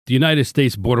The United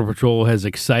States Border Patrol has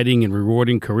exciting and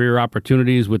rewarding career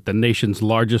opportunities with the nation's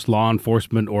largest law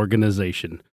enforcement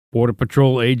organization. Border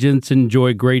Patrol agents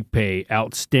enjoy great pay,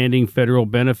 outstanding federal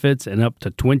benefits, and up to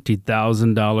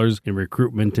 $20,000 in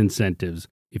recruitment incentives.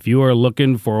 If you are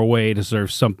looking for a way to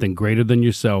serve something greater than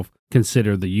yourself,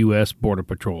 consider the U.S. Border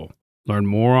Patrol. Learn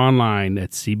more online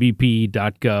at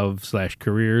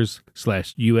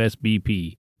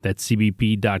cbp.gov/careers/USBP. That's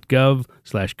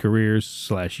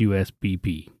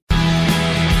cbp.gov/careers/USBP.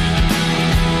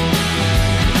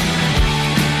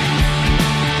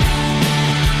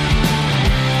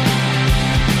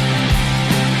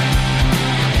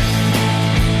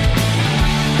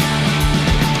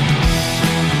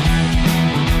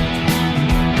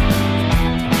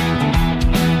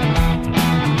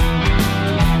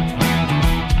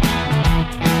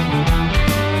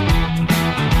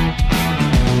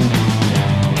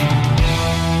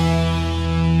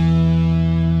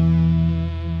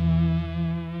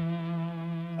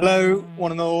 Hello,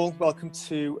 one and all. Welcome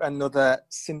to another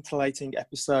scintillating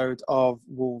episode of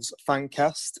Wolves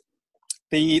Fancast.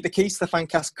 The keys to the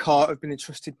Fancast car have been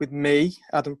entrusted with me,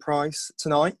 Adam Price,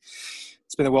 tonight.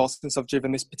 It's been a while since I've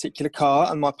driven this particular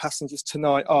car, and my passengers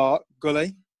tonight are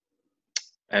Gully.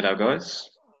 Hello, guys.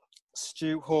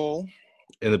 Stu Hall.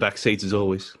 In the back seat, as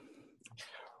always.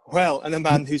 Well, and a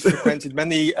man who's frequented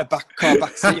many a car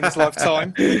back seat in his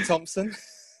lifetime, Lee Thompson.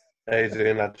 How you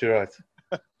doing, lad? You right?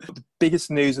 The biggest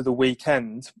news of the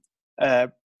weekend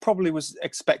probably was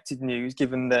expected news,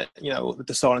 given that,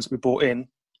 the silence we brought in,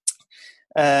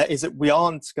 is that we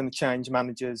aren't going to change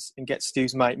managers and get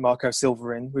Stu's mate Marco Silva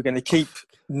in. We're going to keep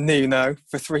Nuno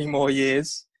for 3 more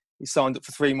years. He signed up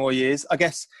for 3 more years. I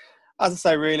guess,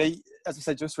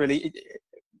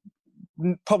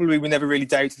 probably we never really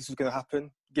doubted this was going to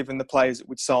happen, given the players that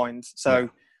we'd signed. So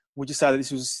would you say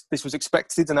that this was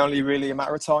expected and only really a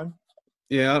matter of time?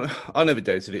 Yeah, I never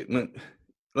doubted it.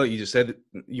 Like you just said,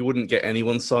 you wouldn't get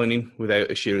anyone signing without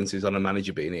assurances on a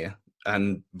manager being here,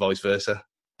 and vice versa.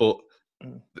 But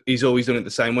he's always done it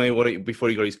the same way. Before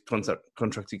he got his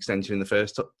contract extension in the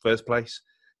first place,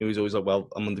 he was always like, "Well,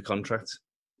 I'm under contract.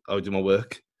 I'll do my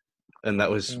work," and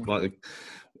that was like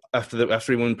after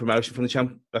he won promotion from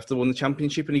after won the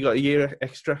championship, and he got a year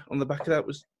extra on the back of that.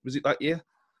 Was it that year?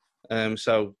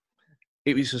 So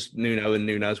it was just Nuno and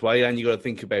Nuno's way, and you got to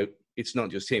think about. It's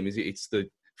not just him, is it? It's the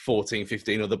 14,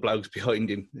 15 other blokes behind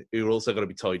him who are also got to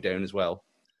be tied down as well.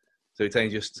 So it's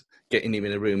ain't just getting him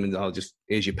in a room and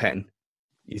here's your pen.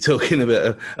 You're talking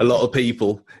about a lot of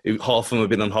people who half of them have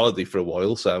been on holiday for a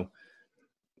while. So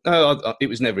it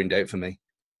was never in doubt for me.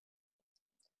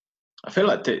 I feel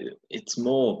like it's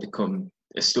more become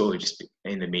a story just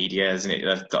in the media, isn't it?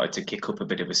 I've started to kick up a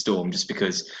bit of a storm just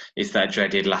because it's that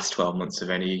dreaded last 12 months of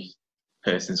any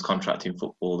person's contract in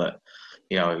football that,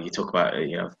 you talk about,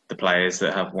 the players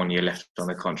that have 1 year left on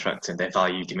the contract and their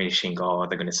value diminishing. They're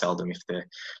going to sell them if they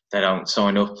don't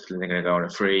sign up. They're going to go on a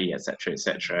free, etc.,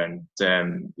 etc. And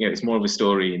it's more of a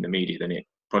story in the media than it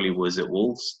probably was at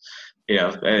Wolves.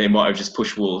 They might have just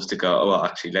pushed Wolves to go. Oh, well,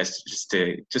 actually, let's just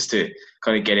to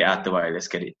kind of get it out the way. Let's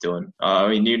get it done.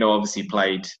 Nuno obviously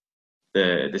played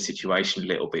the situation a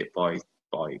little bit by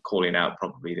calling out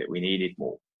probably that we needed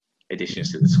more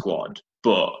additions to the squad,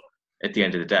 but at the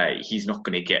end of the day, he's not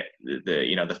going to get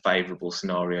the favourable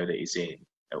scenario that he's in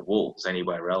at Wolves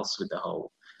anywhere else with the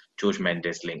whole George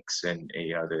Mendes links and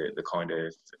the kind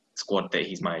of squad that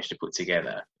he's managed to put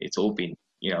together. It's all been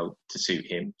to suit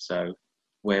him. So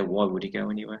why would he go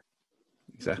anywhere?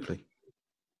 Exactly.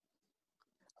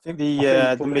 I think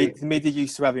the media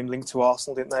used to have him linked to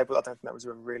Arsenal, didn't they? But I don't think that was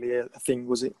really a thing,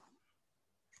 was it?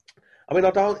 I mean,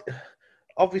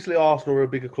 obviously, Arsenal are a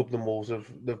bigger club than Wolves.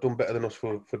 They've done better than us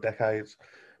for decades.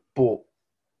 But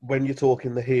when you're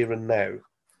talking the here and now,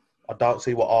 I don't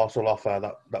see what Arsenal offer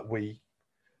that we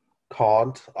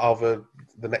can't over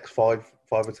the next 5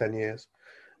 or 10 years.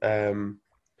 I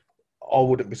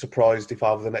wouldn't be surprised if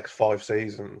over the next 5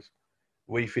 seasons,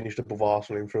 we finished above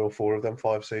Arsenal in 3 or 4 of them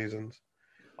 5 seasons.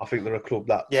 I think they're a club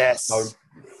that they're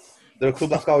a club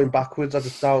that's going backwards. I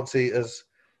just don't see it as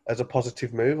a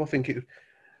positive move. I think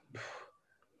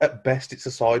at best, it's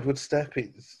a sideward step.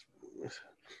 It's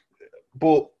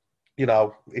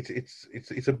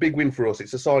a big win for us.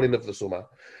 It's a signing of the summer,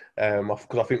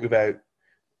 because I think Brighton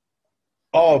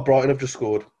have just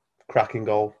scored, cracking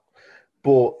goal.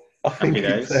 But I think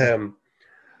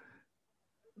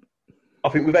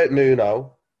without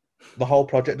Nuno, the whole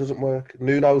project doesn't work.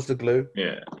 Nuno's the glue.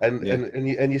 Yeah.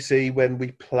 And you see when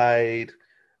we played,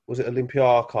 was it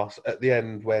Olympiacos at the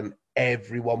end when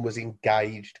everyone was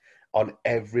engaged on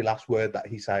every last word that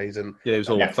he says, and it was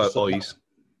all fat boys.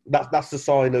 That's the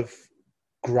sign of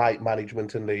great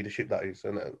management and leadership that is,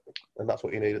 and that's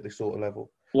what you need at this sort of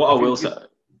level. What I will say.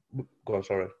 Go on,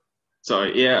 sorry.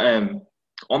 Sorry, yeah.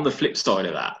 On the flip side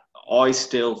of that, I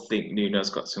still think Nuno's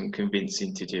got some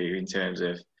convincing to do in terms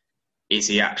of, is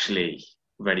he actually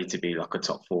ready to be like a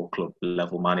top 4 club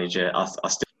level manager? I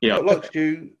still, But like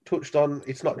Stu touched on,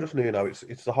 it's not just Nuno;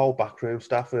 it's the whole backroom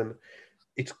staff, and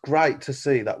it's great to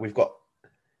see that we've got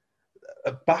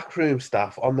a backroom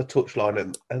staff on the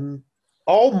touchline, and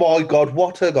oh my God,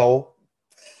 what a goal!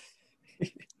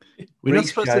 We're not Reece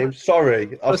supposed James, to.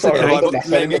 sorry, I'm sorry.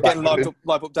 We're getting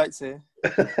live updates here.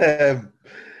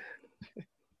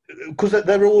 Because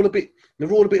they're all a bit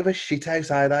of a shit house,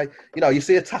 are they? You know, you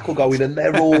see a tackle going and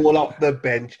they're all off the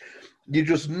bench. You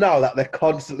just know that they're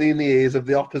constantly in the ears of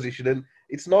the opposition, and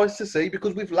it's nice to see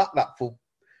because we've lacked that for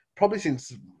probably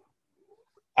since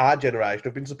our generation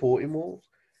have been supporting Wolves.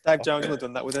 Dave Jones would have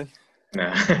done that, would he?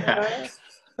 No.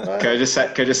 Can I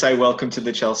just say welcome to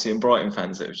the Chelsea and Brighton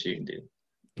fans that have tuned in.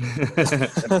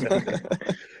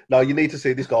 No, you need to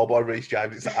see this goal by Reece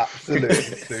James. It's absolutely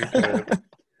superb.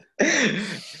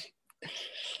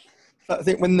 I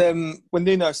think when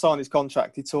Nuno signed his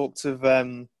contract, he talked of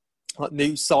like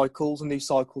new cycles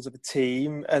of a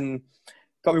team, and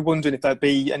got me wondering if there'd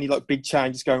be any like big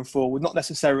changes going forward. Not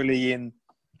necessarily in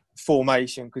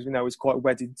formation, because we know he's quite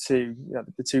wedded to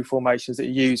the 2 formations that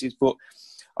he uses, but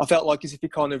I felt like as if he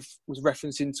kind of was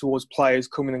referencing towards players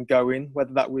coming and going,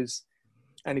 whether that was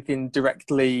anything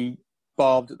directly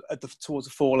barbed towards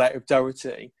the fallout of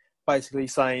Doherty, basically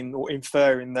saying or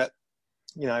inferring that,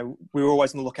 we were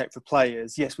always on the lookout for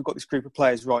players. Yes, we've got this group of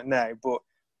players right now, but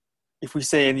if we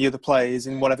see any other players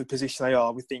in whatever position they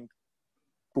are, we think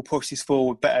we'll push this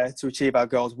forward better to achieve our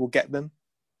goals, we'll get them.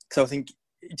 So do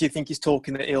you think he's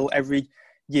talking that every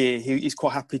year he's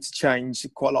quite happy to change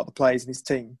quite a lot of the players in his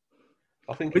team?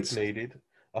 I think it's needed.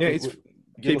 When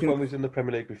he was in the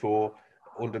Premier League before,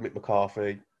 under Mick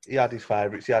McCarthy, he had his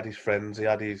favourites, he had his friends, he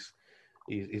had his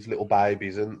little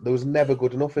babies, and there was never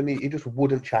good enough, and he just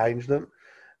wouldn't change them.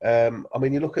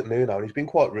 You look at Nuno, and he's been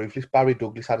quite ruthless. Barry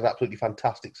Douglas had an absolutely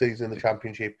fantastic season in the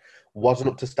Championship, wasn't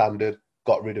up to standard,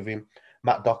 got rid of him.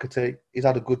 Matt Doherty, he's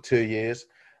had a good 2 years.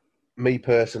 Me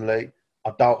personally,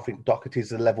 I don't think Doherty's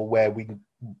the level where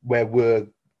we're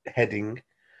heading.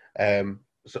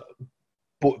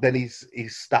 But then his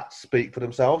stats speak for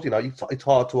themselves. It's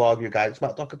hard to argue against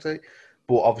Matt Doherty,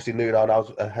 but obviously Nuno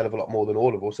knows a hell of a lot more than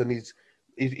all of us, and he's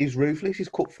ruthless, he's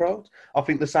cutthroat. I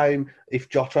think the same if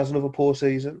Jota has another poor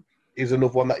season, is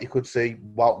another one that you could see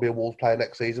won't be a Wolves player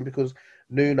next season, because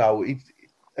Nuno,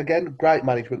 again, great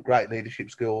management, great leadership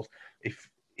skills.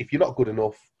 If you're not good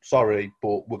enough, sorry,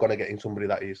 but we're going to get in somebody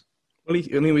that is. Well,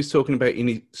 he was talking about in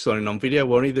his signing on video,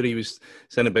 wasn't he? That he was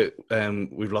saying about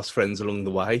we've lost friends along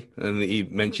the way, and he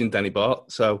mentioned Danny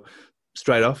Bart. So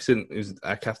straight off, he said he was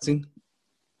our captain.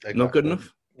 Exactly. Not good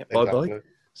enough. Yep. Bye.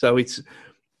 So it's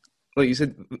like you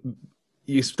said,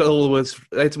 you stole the words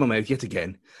out of my mouth yet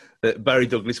again. That Barry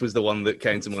Douglas was the one that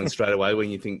came to mind straight away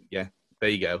when you think, yeah, there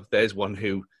you go. There's one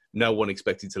who no one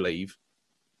expected to leave,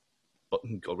 but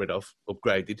got rid of,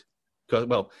 upgraded.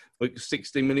 Well, like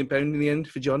 £16 million in the end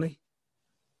for Johnny.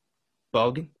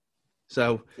 Bargain.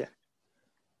 So, yeah.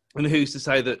 And who's to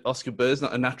say that Oscar Burr's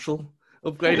not a natural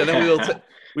upgrade? I know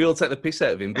we all take the piss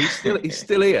out of him, but he's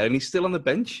still here and he's still on the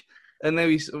bench. And now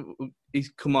he's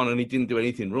come on and he didn't do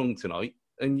anything wrong tonight.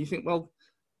 And you think, well,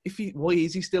 why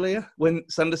is he still here when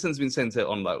Sanderson's been sent out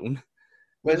on loan?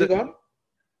 Where's he gone?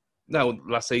 No,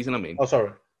 last season, I mean. Oh,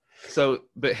 sorry. So,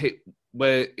 but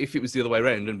where if it was the other way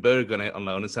around and Burr gone out on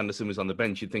loan and Sanderson was on the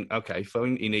bench, you'd think, okay,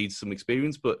 fine, he needs some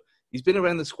experience, but he's been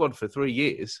around the squad for 3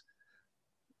 years.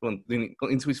 Well,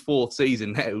 got into his 4th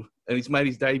season now, and he's made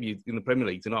his debut in the Premier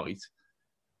League tonight.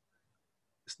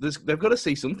 They've got to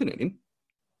see something in him.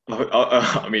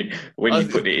 I mean, when you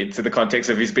put it into the context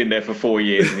of he's been there for 4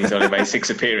 years and he's only made 6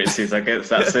 appearances, I guess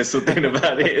that says something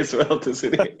about it as well,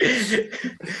 doesn't it?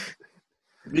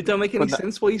 It don't make any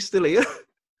sense why he's still here.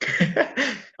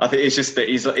 I think it's just that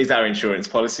he's our insurance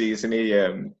policy, isn't he?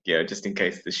 Just in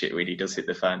case the shit really does hit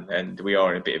the fan, and we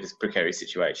are in a bit of a precarious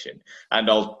situation. And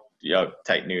I'll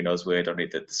take Nuno's word on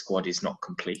it that the squad is not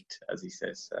complete, as he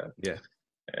says. So,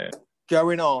 yeah.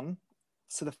 Going on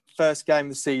to the first game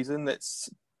of the season that's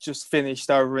just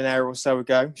finished over an hour or so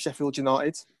ago, Sheffield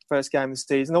United, first game of the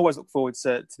season. Always look forward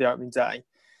to the opening day.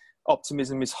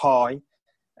 Optimism is high.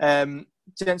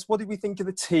 Gents, what did we think of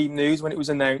the team news when it was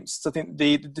announced? I think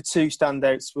the 2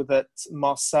 standouts were that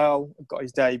Marcel got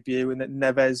his debut and that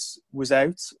Neves was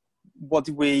out. What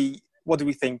do we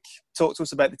think? Talk to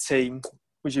us about the team.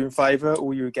 Was you in favour or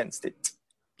were you against it?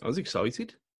 I was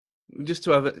excited just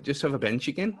to have a bench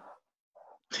again.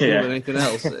 Yeah. More than anything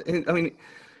else. I mean,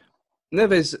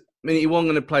 Neves, I mean, he wasn't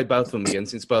going to play both of them again,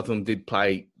 since both of them did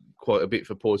play quite a bit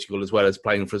for Portugal, as well as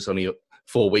playing for us only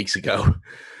 4 weeks ago.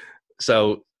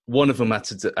 So one of them had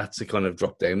to kind of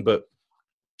drop down. But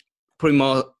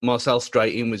putting Marcel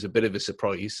straight in was a bit of a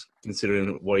surprise,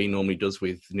 considering what he normally does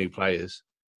with new players.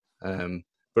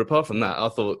 But apart from that, I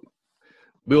thought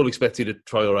we all expected a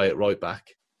Traoré at right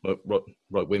back,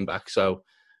 right wing back. So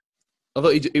I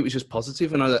thought it was just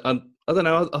positive. And I don't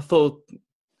know, I thought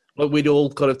like we'd all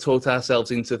kind of talked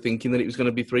ourselves into thinking that it was going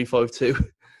to be 3-5-2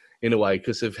 in a way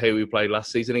because of how we played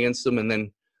last season against them. And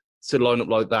then to line up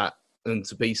like that and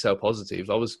to be so positive,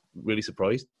 I was really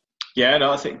surprised. Yeah,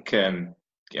 no, I think having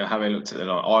looked at the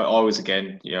line, I was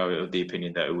again, of the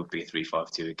opinion that it would be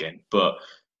 3-5-2 again. But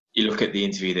you look at the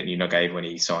interview that Nuno gave when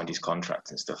he signed his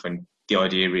contract and stuff, and the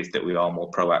idea is that we are more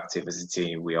proactive as a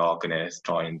team. We are going to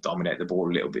try and dominate the ball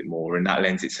a little bit more, and that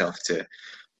lends itself to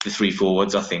the three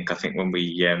forwards. I think when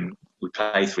we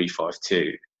play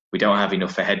 3-5-2, we don't have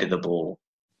enough ahead of the ball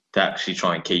to actually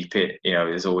try and keep it.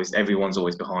 Everyone's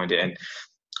always behind it, and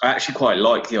I actually quite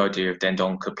like the idea of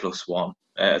Dendoncker +1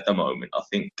 at the moment. I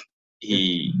think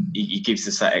he gives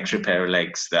us that extra pair of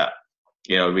legs that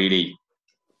really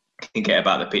can get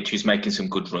about the pitch. He's making some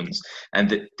good runs,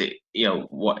 and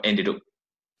what ended up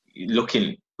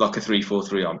looking like a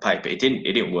 3-4-3 on paper, it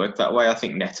didn't work that way. I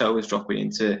think Neto was dropping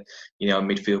into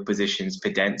midfield positions.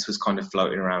 Podence was kind of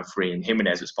floating around free, and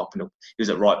Jimenez was popping up. He was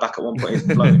at right back at one point,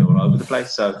 floating all over the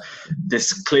place. So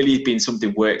there's clearly been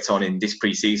something worked on in this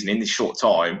pre-season in this short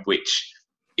time, which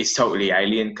is totally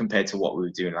alien compared to what we were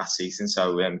doing last season.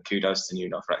 So kudos to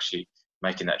Nuno for actually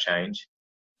making that change.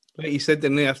 He said,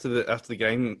 didn't he, after the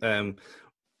game, when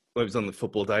it was on the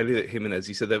Football Daily, that Jimenez,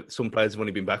 he said that some players have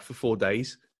only been back for 4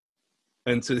 days.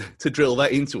 And to drill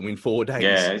that into him in 4 days.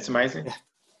 Yeah, it's amazing.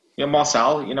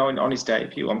 Marcel, on his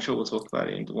debut, I'm sure we'll talk about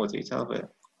it in more detail, but,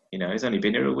 he's only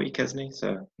been here a week, hasn't he?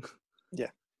 So yeah.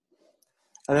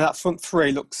 And that front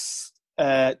three looks,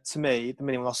 to me, the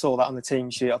minute when I saw that on the team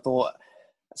sheet, I thought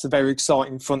it's a very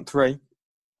exciting front three.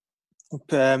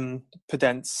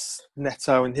 Podence,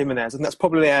 Neto and Jimenez. And that's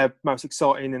probably our most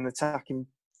exciting and attacking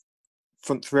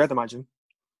front three, I'd imagine.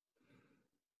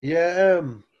 Yeah,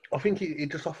 I think it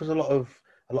just offers a lot of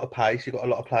pace. You've got a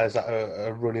lot of players that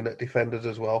are running at defenders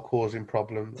as well, causing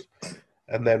problems.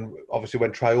 And then, obviously,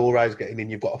 when Traoré's getting in,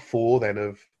 you've got a 4 then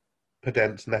of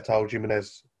Podence, Neto,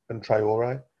 Jimenez and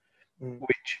Traoré,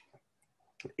 which,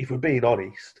 if we're being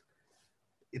honest,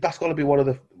 that's got to be one of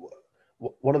the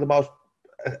most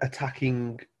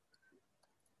attacking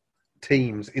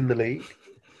teams in the league.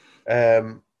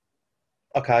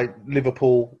 Okay,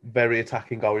 Liverpool, very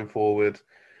attacking going forward.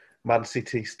 Man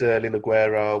City, Sterling,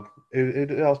 Aguero.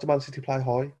 Who else did Man City play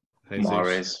high?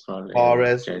 Mahrez, probably.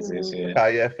 Mahrez. Jesus, yeah.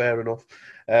 Okay, yeah, fair enough.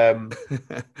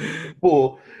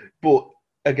 But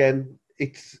again,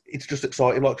 it's just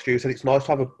exciting. Like Stu said, it's nice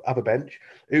to have a bench.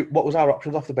 What was our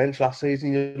options off the bench last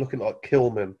season? You're looking at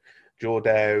Kilman,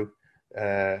 Jordan,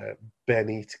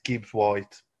 Bennett, Gibbs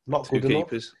White. Not good enough.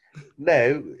 Keepers.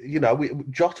 Now,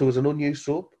 Jota was an unused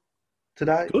sub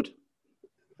today. Good.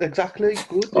 Exactly,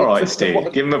 good. All right,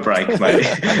 Steve, give him a break, mate.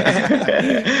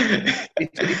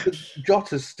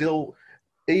 Jota's still,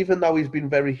 even though he's been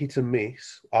very hit and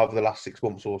miss over the last 6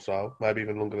 months or so, maybe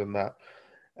even longer than that,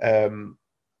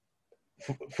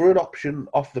 for an option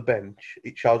off the bench,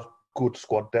 it shows good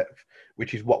squad depth,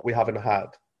 which is what we haven't had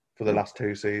for the last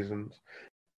 2 seasons.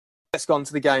 Let's go on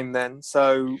to the game then.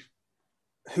 So,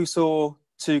 who saw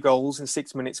 2 goals in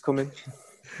 6 minutes coming?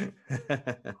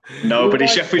 Nobody.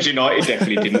 Sheffield United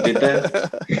definitely didn't, did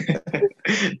they?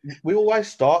 We always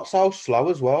start so slow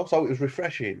as well, so it was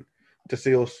refreshing to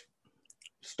see us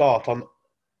start on.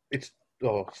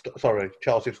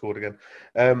 Chelsea have scored again.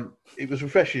 It was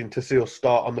refreshing to see us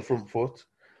start on the front foot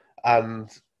and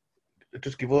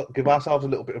just give ourselves a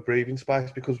little bit of breathing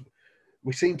space, because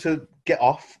we seem to get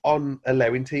off on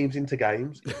allowing teams into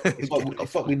games.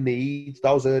 It's like we need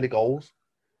those early goals.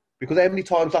 Because how many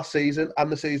times last season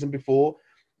and the season before,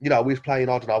 we was playing,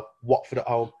 I don't know, Watford at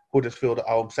home, Huddersfield at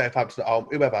home, Southampton at home,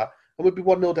 whoever, and we'd be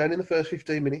 1-0 down in the first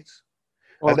 15 minutes.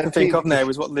 All I can think of now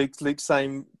is what Luke's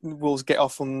saying, Wolves get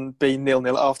off on being 0-0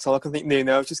 at half-time. I can think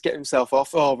Nuno just get himself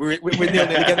off. Oh, we're 0-0 again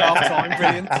at half-time,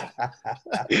 brilliant.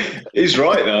 He's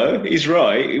right, though. He's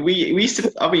right. We used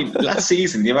to, last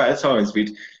season, the amount of times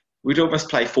we'd almost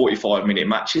play 45-minute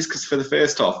matches, because for the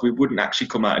first half, we wouldn't actually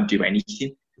come out and do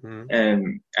anything.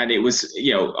 And it was,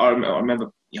 I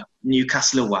remember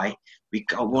Newcastle away, we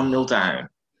got 1-0 down,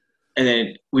 and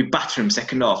then we batter them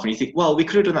second half, and you think, well, we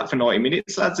could have done that for 90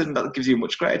 minutes, lads, and that gives you a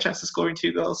much greater chance of scoring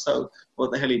 2 goals. So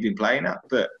what the hell have you been playing at?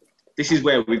 But this is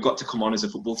where we've got to come on as a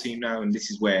football team now, and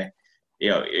this is where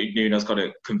Nuno's got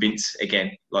to convince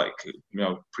again,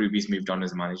 prove he's moved on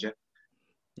as a manager.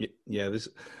 Yeah, there's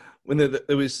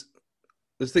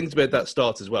things about that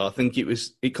start as well. I think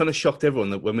it kind of shocked everyone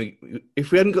that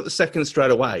if we hadn't got the second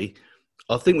straight away,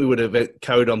 I think we would have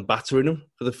carried on battering them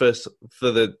for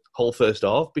the whole first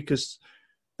half, because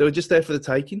they were just there for the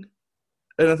taking.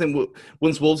 And I think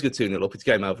once Wolves get 2-0 up, it's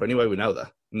game over anyway. We know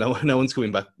that. No one's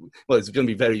coming back. Well, it's going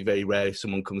to be very, very rare if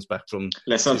someone comes back from...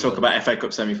 Let's not talk about FA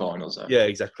Cup semi-finals, though. Yeah,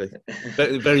 exactly.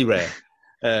 very, very rare.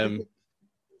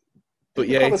 But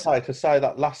yeah... To say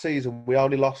that last season we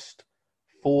only lost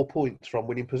 4 points from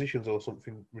winning positions or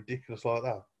something ridiculous like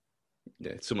that.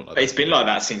 Yeah, it's something like that. It's been like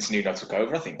that since Nuno took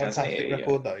over, I think. Fantastic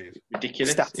record, that is.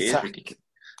 Ridiculous. It is ridiculous.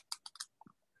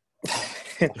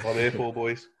 That's what I'm here for,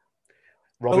 boys.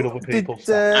 Robbing other people.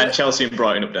 And Chelsea and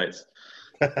Brighton updates.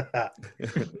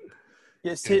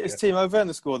 Is Timo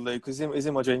Werner scored, Luke? He's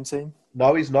in my dream team.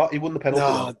 No, he's not. He won the penalty.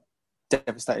 No,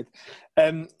 devastated.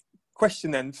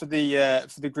 Question then for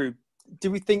the group: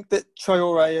 do we think that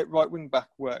Traore at right wing back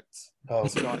worked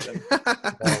tonight?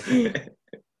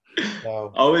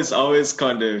 No. I was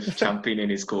kind of championing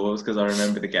his cause, because I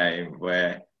remember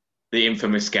the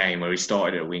infamous game where he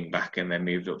started at wing back and then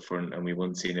moved up front, and we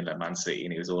won 2-0 at Man City,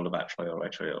 and it was all about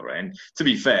Traore. And to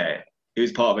be fair, he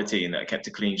was part of a team that kept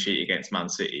a clean sheet against Man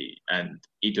City, and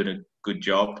he done a good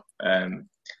job.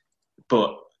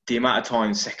 But the amount of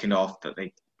times second half that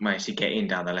they managed to get in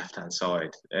down the left-hand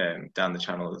side, down the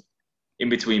channel, in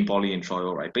between Bolly and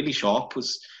Traore, Billy Sharp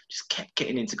just kept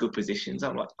getting into good positions.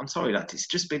 I'm like, I'm sorry, that it's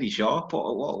just Billy Sharp. What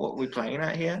are we playing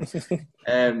at here?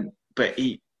 But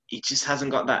he just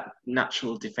hasn't got that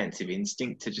natural defensive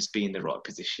instinct to just be in the right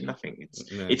position. I think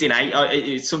it's innate.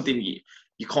 It's something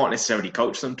you can't necessarily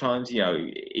coach sometimes.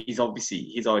 He's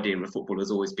obviously, his idea of football has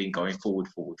always been going forward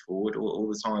all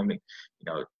the time. And,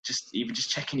 just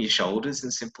checking your shoulders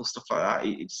and simple stuff like that,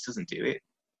 it just doesn't do it.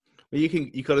 Well,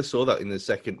 you kind of saw that in the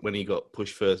second when he got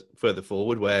pushed further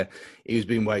forward, where he was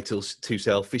being way too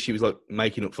selfish. He was like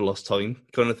making up for lost time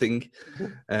kind of thing,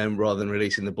 rather than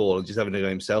releasing the ball and just having to go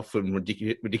himself from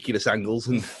ridiculous angles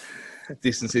and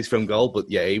distances from goal.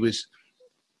 But yeah, he was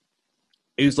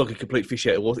like a complete fish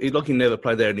out of water. Like he never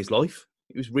played there in his life.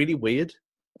 It was really weird.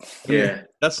 Yeah,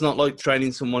 that's not like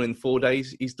training someone in 4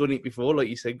 days. He's done it before, like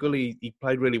you said. Gully, he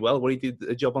played really well when he did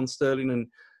a job on Sterling, and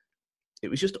it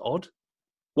was just odd.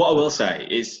 What I will say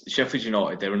is Sheffield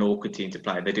United, they're an awkward team to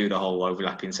play. They do the whole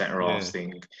overlapping centre-halves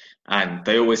thing, and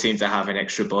they always seem to have an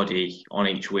extra body on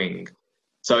each wing.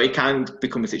 So it can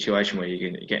become a situation where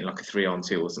you're getting like a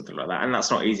 3-on-2 or something like that. And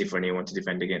that's not easy for anyone to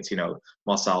defend against.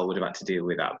 Marcel would have had to deal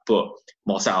with that. But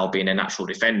Marcel, being a natural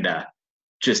defender,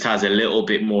 just has a little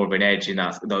bit more of an edge in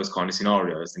those kind of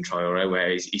scenarios than Traore, where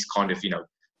he's kind of,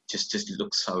 just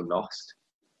looks so lost.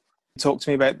 Talk to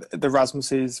me about the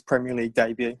Rasmus's Premier League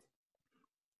debut.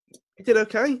 He did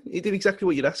okay. He did exactly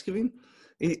what you'd ask of him.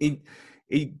 He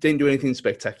didn't do anything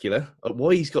spectacular.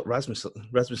 Why he's got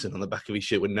Rasmussen on the back of his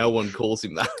shirt when no one calls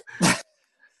him that?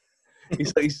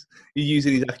 he's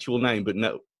using his actual name, but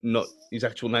not his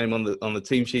actual name on the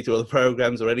team sheet or the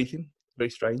programs or anything.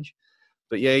 Very strange.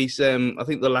 But yeah, he's. I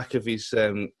think the lack of his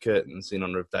curtains in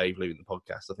honour of Dave leaving the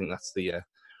podcast. I think that's the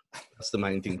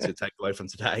main thing to take away from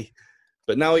today.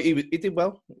 But no, he did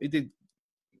well.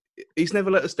 He's never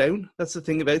let us down. That's the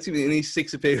thing about him. In his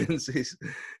 6 appearances,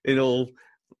 in all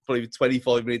probably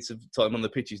 25 minutes of time on the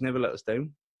pitch, he's never let us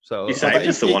down. So he saved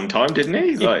us the one time, didn't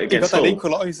he? He got that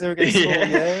equaliser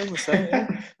against Hull. Yeah.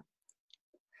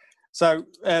 So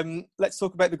let's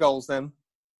talk about the goals then.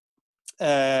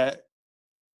 I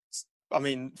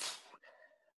mean,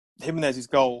 Jimenez's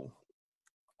goal,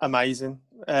 amazing.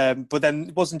 But then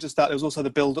it wasn't just that; there was also the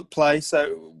build-up play.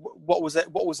 So, what was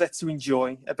there to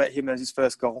enjoy about Jimenez's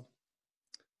first goal?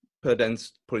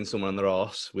 Perdence putting someone on their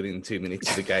arse within 2 minutes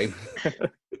of the game,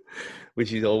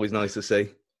 which is always nice to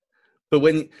see. But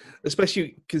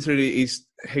especially considering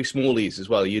how small he is as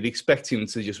well, you'd expect him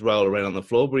to just roll around on the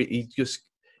floor. But he's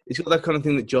got that kind of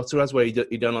thing that Jota has, where he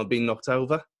don't like being knocked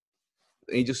over.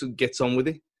 He just gets on with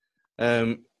it.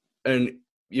 And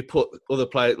you put other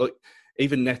players like.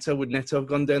 Even Neto, would Neto have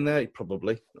gone down there?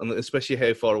 Probably, and especially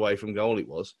how far away from goal it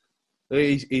was.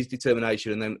 His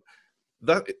determination, and then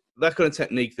that kind of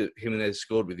technique that Jimenez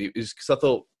scored with you is because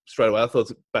I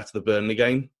thought back to the Burnley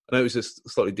game. I know it was a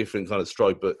slightly different kind of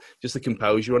strike, but just the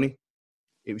composure on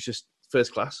it was just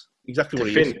first class. Exactly what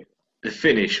he is. The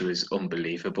finish was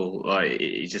unbelievable.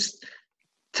 He just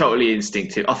totally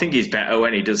instinctive. I think he's better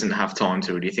when he doesn't have time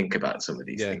to really think about some of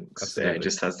these things. He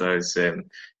just has those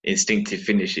instinctive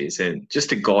finishes, and just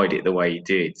to guide it the way he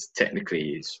did,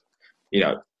 technically is,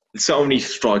 so many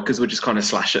strikers would just kind of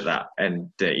slash at that and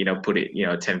put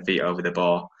it 10 feet over the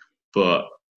bar. But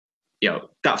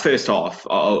that first half,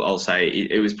 I'll say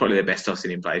it was probably the best I've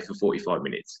seen him play for 45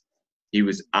 minutes. He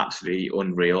was absolutely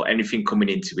unreal. Anything coming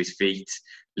into his feet,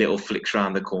 little flicks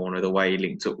around the corner, the way he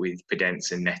linked up with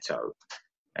Podence and Neto,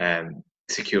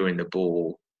 securing the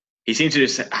ball. He seemed to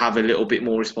just have a little bit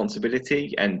more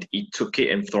responsibility, and he took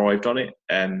it and thrived on it.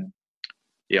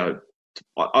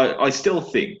 I still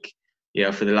think,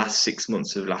 for the last 6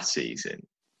 months of last season,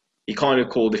 he kind of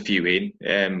called a few in.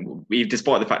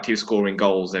 Despite the fact he was scoring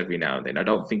goals every now and then, I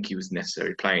don't think he was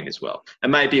necessarily playing as well.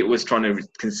 And maybe it was trying to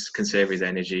conserve his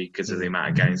energy because of the amount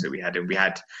of games that we had, and we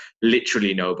had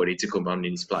literally nobody to come on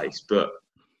in his place. But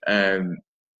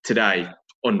today,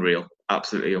 unreal,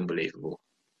 absolutely unbelievable.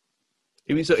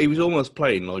 He was almost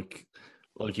playing like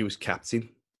he was captain.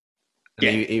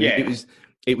 And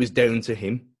it was down to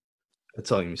him at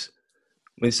times.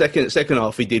 I mean, second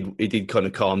half he did kind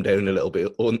of calm down a little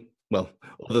bit.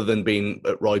 Other than being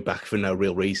at right back for no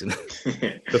real reason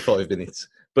for 5 minutes.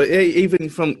 But even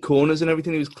from corners and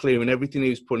everything, he was clearing everything. He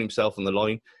was putting himself on the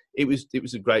line. It was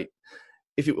a great.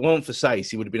 If it weren't for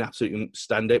Saïss, he would have been absolutely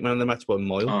standout man of the match by a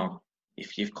mile. Oh,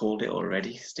 if you've called it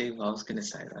already, Steve, I was going to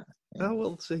say that. Oh,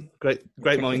 we'll see.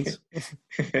 Great minds.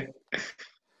 And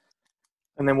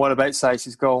then what about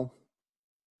Saïss's goal?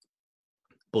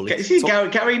 Okay, see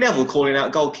Gary Neville calling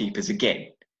out goalkeepers again.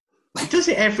 He does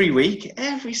it every week.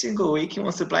 Every single week, he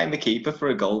wants to blame the keeper for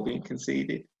a goal being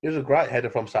conceded. It was a great header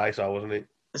from Saïss, wasn't it?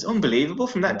 It's unbelievable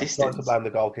from that distance. Not to blame the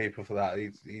goalkeeper for that.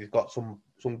 He's got some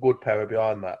good power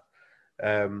behind that.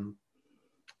 I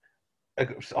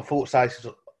thought Saïss's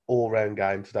all-round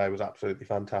game today was absolutely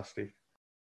fantastic.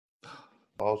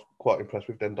 I was quite impressed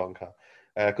with Dendoncker.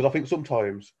 Because I think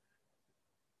sometimes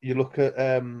you look at,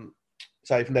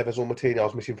 say, if Neves or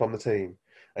Martinez missing from the team,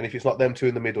 and if it's not them two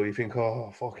in the middle, you think, oh,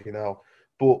 fucking hell.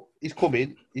 But he's come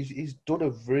in. He's done a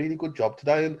really good job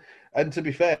today. And to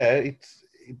be fair, it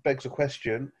begs a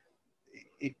question.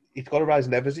 It's got to raise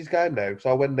Neves' game now.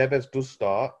 So when Neves does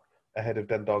start ahead of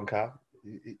Dendoncker,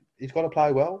 he's got to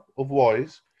play well.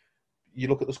 Otherwise, you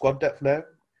look at the squad depth now.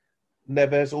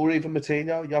 Neves or even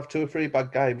Matinho, you have 2 or 3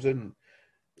 bad games and,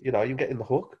 you get in the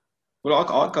hook. Well,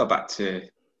 I'll go back to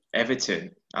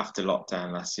Everton after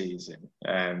lockdown last season.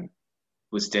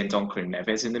 Was Dendoncker and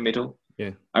Neves in the middle.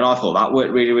 Yeah. And I thought that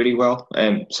worked really, really well.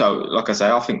 So, like I say,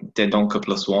 I think Dendoncker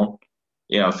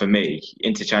 +1, for me,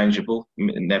 interchangeable.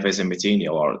 Neves and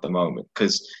Matinho are at the moment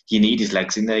because you need his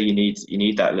legs in there. You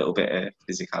need that little bit of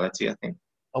physicality, I think.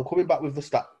 I'm coming back with the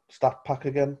stat pack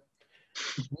again.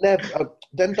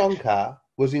 Dendoncker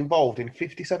was involved in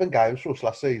 57 games for us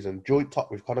last season, joint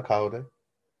top with Conor Cody.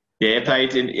 Yeah, he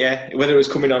played in, whether it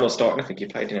was coming on or starting, I think he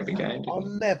played in every game. I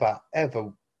never, ever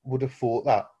would have thought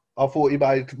that. I thought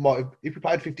if he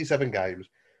played 57 games,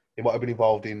 he might have been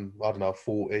involved in,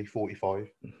 40, 45.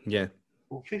 Yeah.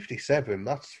 Well, 57,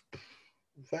 that's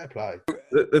fair play.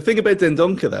 The thing about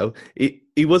Dendoncker, though,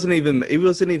 he wasn't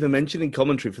even mentioned in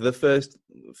commentary for the first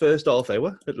half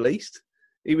hour, at least.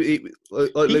 He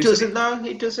doesn't, though.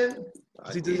 He doesn't.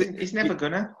 He's never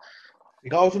gonna. He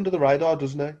goes under the radar,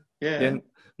 doesn't he? Yeah.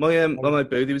 My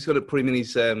booth, he was going to put him in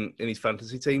his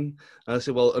fantasy team. And I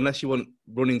said, well, unless you want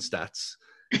running stats,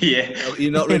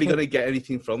 you're not really going to get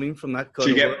anything from him from that kind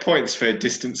Do you of get work. points for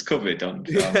distance covered on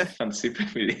Fantasy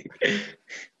Premier League?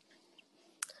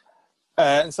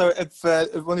 And so if one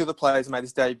of the other players made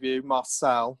his debut,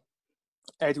 Marcel,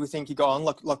 how do we think he got on?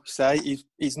 Like you say,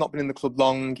 he's not been in the club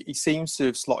long. He seems to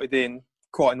have slotted in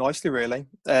quite nicely, really.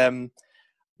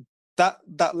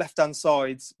 That left-hand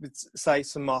side with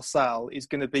Saïss and Marcel is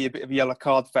going to be a bit of a yellow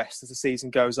card fest as the season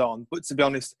goes on. But to be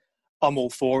honest, I'm all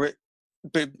for it.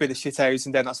 Bit of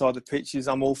shithousing down that side of the pitches,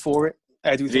 I'm all for it.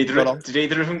 How do we think he got on? Did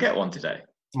either of them get one today?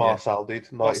 Marcel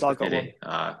did. Marcel got one.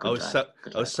 I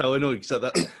was so annoyed. So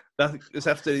that was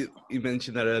after you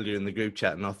mentioned that earlier in the group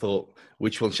chat, and I thought,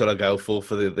 which one should I go for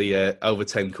the over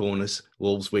 10 corners?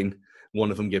 Wolves win. One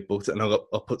of them get booked, and I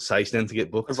put Saïss down to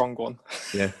get booked. The wrong one.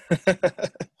 Yeah,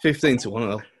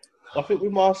 15-1. I think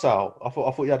with Marcel, I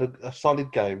thought he had a solid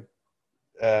game.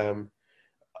 A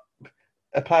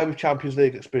player with Champions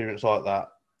League experience like that,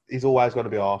 he's always going to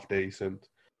be half decent.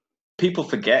 People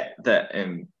forget that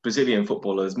Brazilian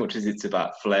football, as much as it's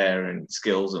about flair and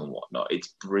skills and whatnot,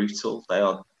 it's brutal.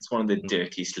 It's one of the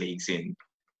dirtiest leagues in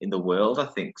the world, I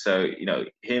think. So,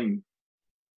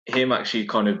 him actually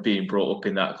kind of being brought up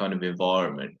in that kind of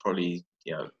environment probably,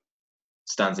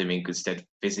 stands him in good stead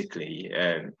physically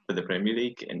for the Premier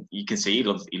League. And you can see he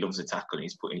loves a tackle and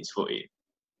he's putting his foot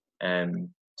in.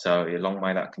 So long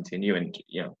may that continue. And,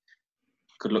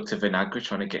 good luck to Vinagre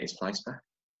trying to get his place back.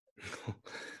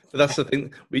 But that's the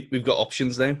thing. We've got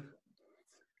options now.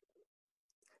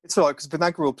 It's all right because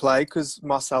Vinagre will play because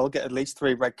Marcel will get at least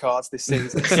 3 red cards this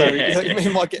season, so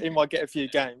he might get a few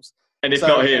games. And if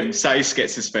not him, Saïss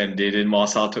gets suspended and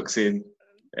Marcel tucks in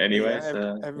anyway.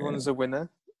 Everyone's a winner.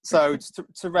 So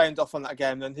to round off on that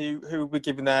game, then who we're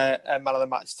giving their man of the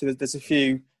match to? There's a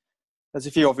few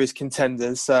obvious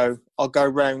contenders. So I'll go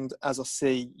round as I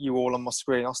see you all on my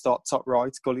screen. I'll start top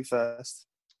right. Gully first.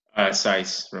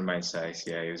 Saïss, Romain Saïss.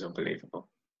 Yeah, he was unbelievable.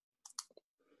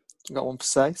 You got one for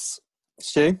Saïss.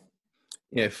 Stu?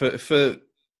 Yeah, for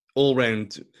all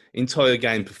round entire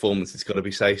game performance, it's got to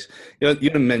be Saïss. You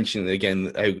didn't mention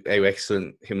again how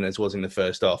excellent Jimenez was in the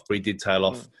first half, but he did tail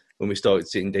off when we started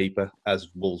sitting deeper, as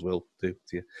Wolves will do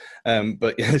to you.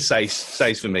 But yeah,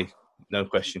 Saïss for me, no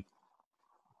question.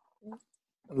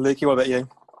 Lukey, what about you?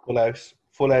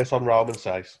 Full house on Romain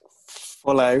Saïss.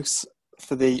 Full house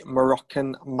for the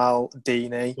Moroccan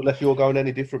Maldini. Unless you're going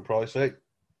any different price, eh?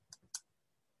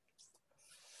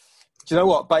 Do you know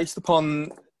what? Based upon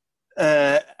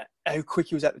how quick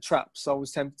he was at the traps, I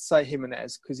was tempted to say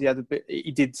Jimenez because he had a bit.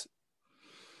 He did,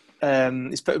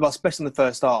 especially in the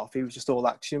first half, he was just all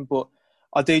action. But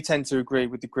I do tend to agree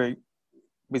with the group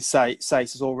with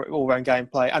Saïss's all-round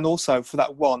gameplay, and also for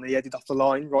that one, he headed off the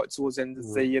line right towards the end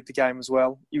of the game as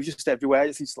well. He was just everywhere.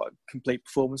 It's like complete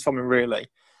performance from him, really.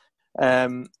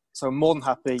 So I'm more than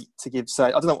happy to give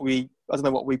I don't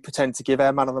know what we pretend to give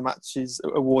our man of the matches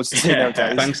awards to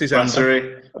nowadays. Banksy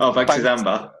Zamba. Banksy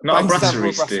Zamba. Not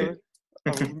Brasserie, Stu.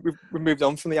 We moved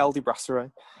on from the Aldi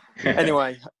Brasserie.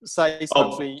 Anyway, Saïss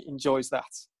hopefully enjoys that.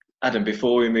 Adam,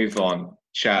 before we move on,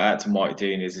 shout out to Mike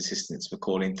Dean and his assistants for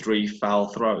calling 3 foul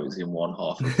throws in one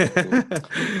half of football.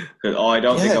 Because I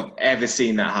don't think I've ever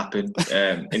seen that happen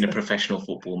in a professional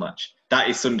football match. That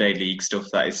is Sunday League stuff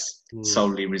that is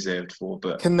solely reserved for.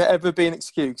 But can there ever be an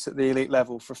excuse at the elite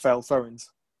level for foul throw-ins?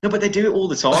 No, but they do it all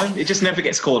the time. It just never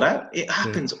gets called out. It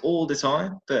happens all the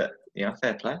time. But,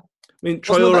 fair play. I mean,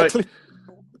 Traoré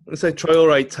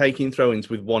taking throw-ins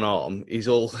with one arm is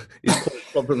quite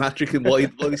problematic in why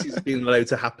this is being allowed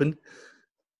to happen.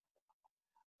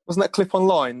 Wasn't that clip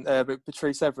online?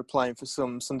 Patrice Evra playing for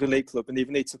some Sunday League club, and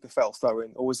even he took a foul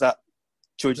throw-in, or was that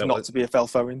judged not to be a foul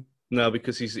throw-in? No,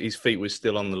 because his feet were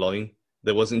still on the line.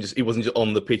 He wasn't just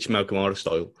on the pitch, Malcolm Mara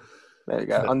style. There you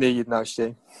go. I knew you'd know,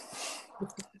 Stu.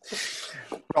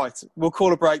 Right, we'll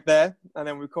call a break there, and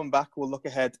then we'll come back. We'll look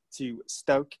ahead to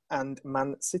Stoke and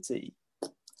Man City.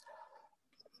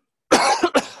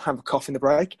 Have a cough in the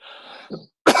break.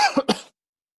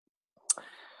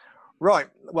 Right,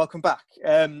 welcome back.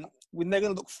 We're now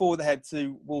going to look forward ahead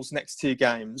to Wolves' next 2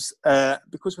 games.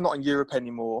 Because we're not in Europe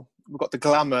anymore, we've got the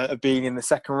glamour of being in the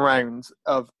second round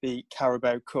of the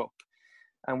Carabao Cup.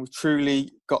 And we've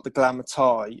truly got the glamour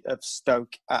tie of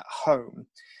Stoke at home.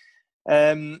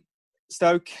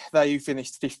 Stoke, they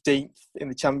finished 15th in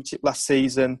the Championship last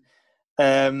season.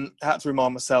 I had to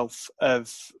remind myself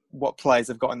of what players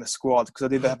they've got in the squad because I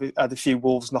did had a few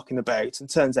Wolves knocking about, and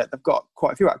turns out they've got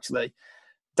quite a few actually.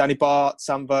 Danny Bart,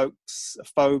 Sam Vokes,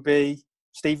 Afobe,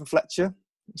 Stephen Fletcher.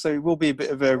 So it will be a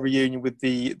bit of a reunion with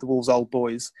the Wolves old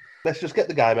boys. Let's just get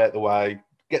the game out of the way,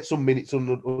 get some minutes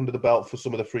under the belt for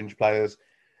some of the fringe players,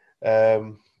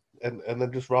 and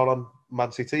then just roll on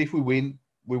Man City. If we win,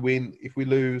 we win. If we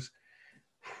lose,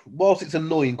 whilst it's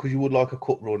annoying because you would like a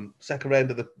cup run, second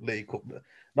round of the League Cup,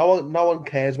 no one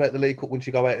cares about the League Cup once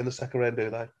you go out in the second round, do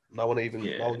they? No one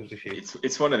gives a shit.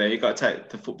 It's one of them. You've got to take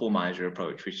the football manager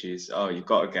approach, which is, you've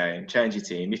got a game, change your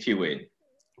team. If you win,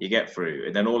 you get through.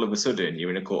 And then all of a sudden,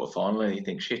 you're in a quarter-final and you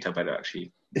think, shit, I better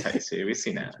actually take it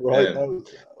seriously now. Right.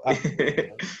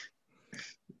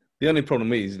 The only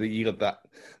problem is that you got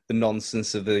the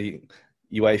nonsense of the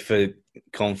UEFA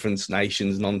Conference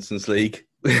Nations Nonsense League,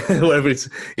 whatever its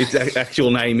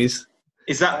actual name is.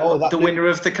 Is that the winner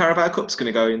of the Carabao Cup's going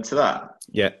to go into that?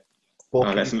 Yeah.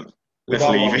 Let's leave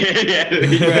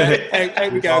it.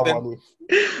 Out we go then.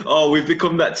 We've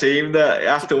become that team that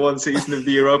after one season of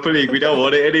the Europa League, we don't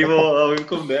want it anymore. We've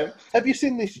come there. Have you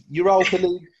seen this Europa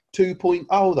League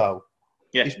 2.0 though?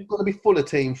 Yeah. It's going to be full of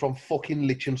teams from fucking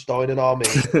Liechtenstein and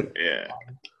Armenia. Yeah.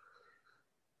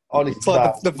 Honestly, it's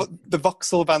like the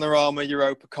Vauxhall Vanarama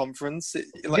Europa Conference.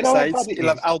 You'll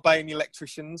have Albanian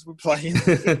electricians we're playing.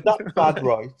 It's not bad,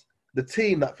 right? The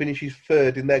team that finishes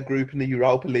third in their group in the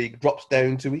Europa League drops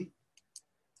down to it.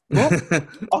 What?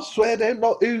 I swear down.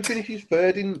 Who finishes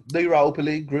third in the Europa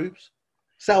League groups?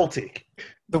 Celtic.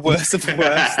 The worst of the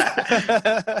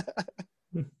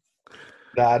worst.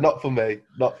 Nah, not for me.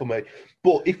 Not for me.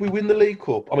 But if we win the League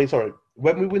Cup,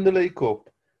 when we win the League Cup,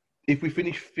 if we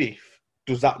finish 5th,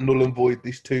 does that null and void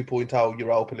this 2.0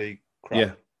 Europa League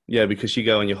crap? Yeah, because you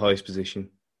go on your highest position.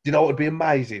 you know what would be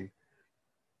amazing?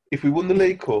 If we won the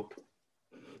League Cup,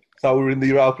 so we're in the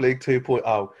Europa League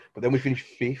 2.0, but then we finished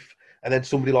 5th, and then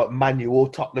somebody like Man U or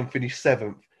Tottenham finished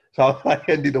 7th. So I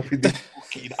ended up in this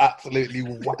fucking absolutely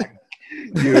wank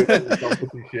European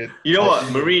competition. You know what?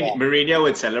 Mourinho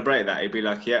would celebrate that. He'd be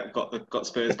like, "Yeah, got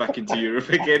Spurs back into Europe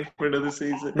again for another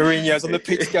season." Mourinho's on the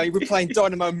pitch going, "We're playing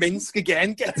Dynamo Minsk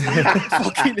again. Get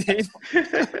fucking in."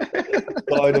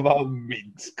 Dynamo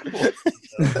Minsk.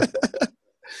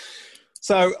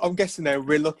 So I'm guessing now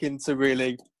we're looking to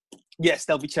really, yes,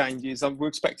 there'll be changes. We're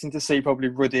expecting to see probably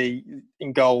Ruddy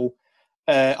in goal.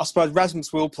 I suppose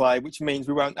Rasmus will play, which means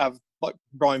we won't have like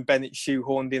Ryan Bennett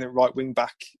shoehorned in at right wing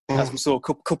back, as we saw a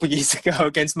couple of years ago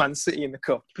against Man City in the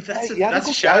cup. But that's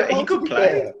a shout. He could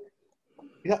play.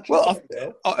 Well,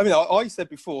 I said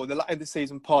before, the end of the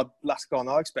season pod last gone,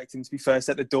 I expect him to be first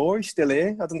at the door. He's still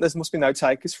here. There must be no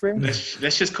takers for him. Let's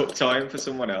just cup time for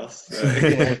someone else.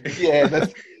 Yeah.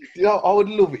 I would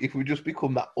love it if we just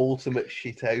become that ultimate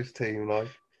shithouse team, like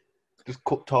just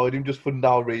cup tied him just for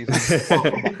no reason.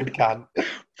 We can.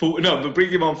 No, but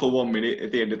bring him on for 1 minute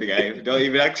at the end of the game. Don't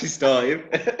even actually start him.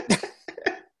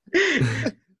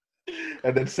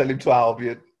 And then sell him to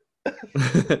Albion.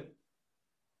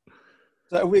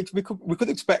 So we could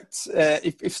expect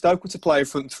if Stoke were to play a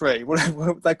front three,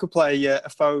 they could play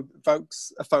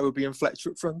Vokes, Afobe and Fletcher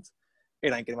up front.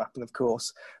 It ain't going to happen, of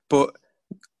course. But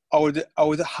I would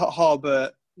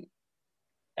harbour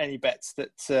any bets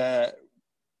that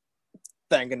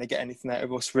they ain't going to get anything out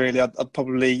of us. Really, I'd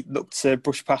probably look to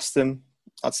brush past them.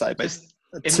 I'd say about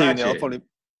 2-0. Probably.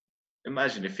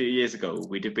 Imagine a few years ago,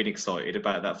 we'd have been excited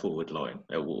about that forward line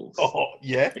at Wolves. Oh,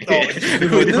 yeah.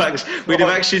 We'd have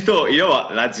actually thought, you know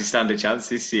what, lads, you stand a chance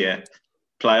this year.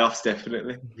 Playoffs,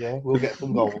 definitely. Yeah, we'll get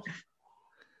some goals.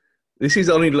 This is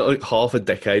only like half a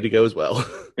decade ago as well.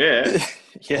 Yeah.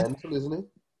 Yeah. Mental, isn't it?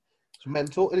 It's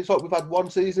mental. And it's like we've had one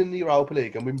season in the Europa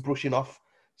League and we're brushing off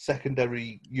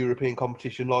secondary European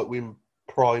competition like we're in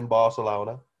prime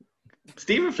Barcelona.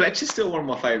 Stephen Fletcher's still one of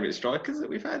my favourite strikers that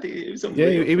we've had. He was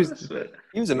he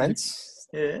was immense.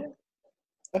 Yeah.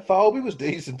 Afobe was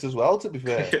decent as well, to be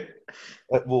fair,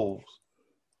 at Wolves.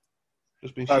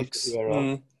 Just been Vokes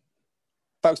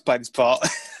played his part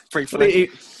briefly.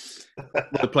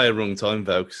 To play a wrong time,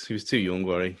 Vokes. He was too young,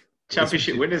 were he?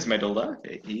 Championship winners medal, though.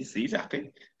 He's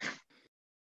happy.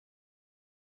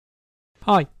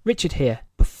 Hi, Richard here.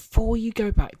 Before you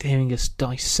go back to hearing us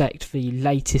dissect the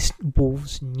latest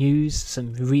Wolves news,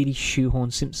 some really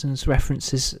shoehorn Simpsons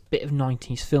references, a bit of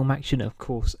 90s film action, and of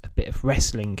course a bit of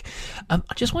wrestling, I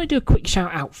just want to do a quick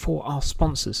shout out for our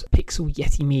sponsors, Pixel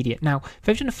Yeti Media. Now,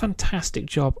 they've done a fantastic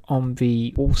job on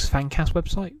the Wolves Fancast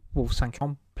website,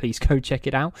 wolvesfancast.com. Please go check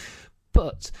it out.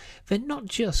 But they're not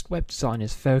just web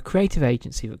designers, they're a creative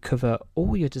agency that cover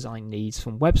all your design needs,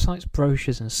 from websites,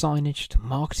 brochures and signage to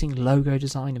marketing, logo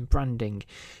design and branding.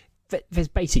 There's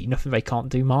basically nothing they can't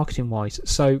do marketing-wise,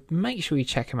 so make sure you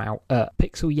check them out at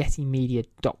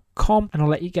pixelyetimedia.com, and I'll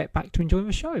let you get back to enjoying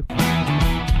the show.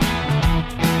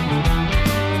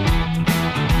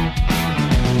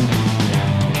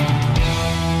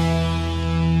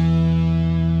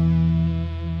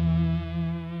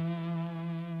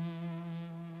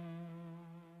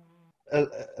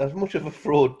 As much of a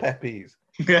fraud Pep is,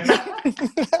 look at the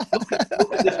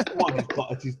squad he's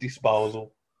got at his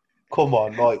disposal. Come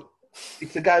on, like,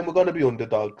 it's a game we're going to be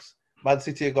underdogs. Man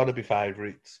City are going to be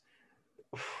favourites.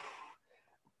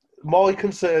 My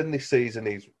concern this season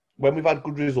is, when we've had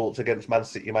good results against Man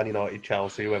City, Man United,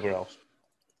 Chelsea, whoever else,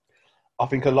 I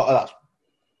think a lot of that's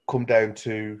come down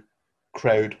to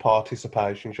crowd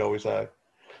participation, shall we say,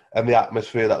 and the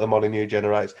atmosphere that the Molineux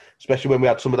generates, especially when we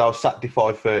had some of those Saturday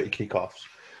 5:30 kickoffs.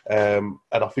 And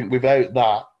I think without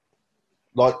that,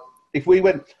 like, if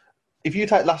you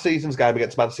take last season's game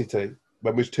against Man City,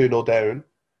 when we was 2-0 down,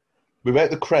 without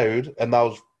the crowd and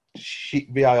those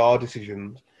shit VAR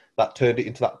decisions that turned it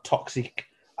into that toxic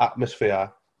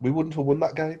atmosphere, we wouldn't have won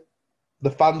that game.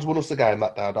 The fans won us the game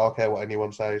that day. I don't care what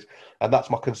anyone says. And that's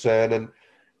my concern. And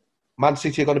Man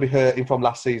City are going to be hurting from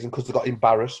last season because they got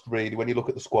embarrassed, really, when you look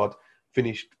at the squad,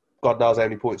 finished God knows how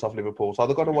many points off Liverpool. So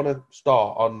they're going to want to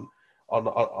start on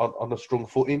a strong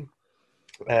footing.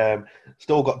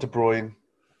 Still got De Bruyne,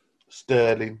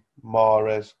 Sterling,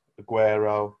 Mahrez,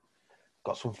 Aguero.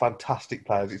 Got some fantastic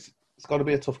players. It's going to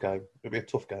be a tough game. It'll be a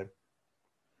tough game.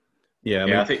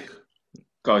 Yeah, I think...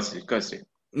 Go on, Steve.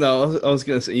 No, I was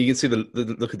going to say, you can see the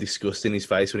look of disgust in his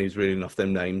face when he was reading off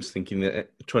them names, thinking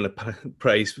that, trying to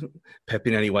praise Pep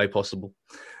in any way possible.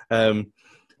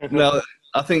 No,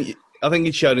 I think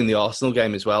it showed in the Arsenal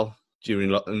game as well during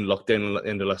lockdown at the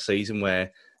end of last season,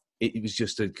 where it was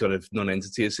just a kind of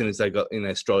non-entity. As soon as they got in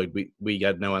their stride, we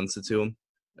had no answer to them.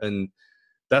 And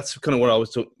that's kind of what I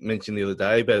was mentioning the other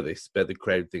day about the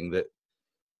crowd thing, that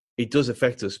it does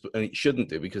affect us, and it shouldn't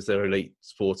do because they're elite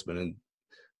sportsmen,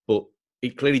 but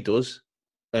it clearly does.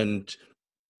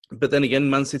 But then again,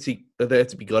 Man City are there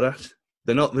to be got at.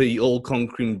 They're not the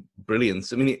all-conquering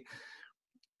brilliance. I mean,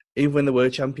 even when they were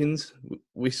champions,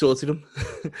 we sorted them.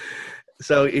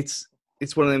 So it's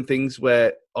one of them things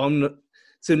where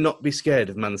to not be scared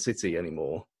of Man City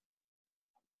anymore,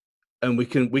 and we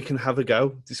can have a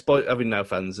go despite having no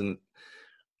fans and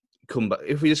come back.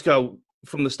 If we just go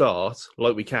from the start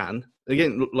like we can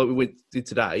again, like we did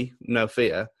today, no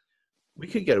fear, we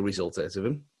could get a result out of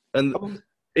him. And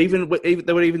even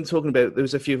they were even talking about, there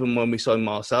was a few of them when we signed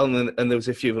Marcel, and there was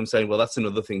a few of them saying, well, that's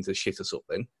another thing to shit us up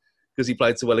then, because he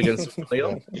played so well against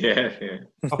Leon. Yeah.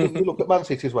 I think you look at Man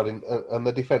City as well, and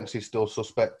the defence is still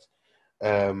suspect.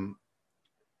 Who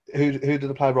did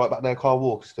they play right back now? Kyle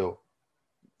Walker still.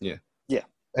 Yeah.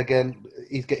 Again,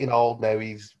 he's getting old now.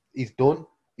 He's done.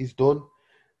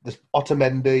 There's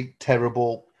Otamendi,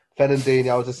 terrible.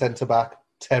 Fernandinho as a centre back,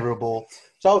 terrible.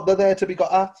 So they're there to be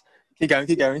got at.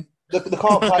 Keep going. They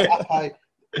can't play Ake.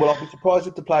 Well, I'd be surprised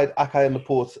if they played Ake and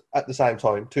Laporte at the same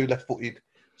time, two left-footed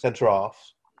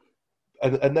centre-halves.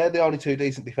 And they're the only two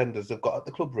decent defenders they've got at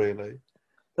the club, really.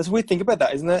 There's a weird thing about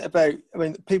that, isn't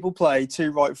it? People play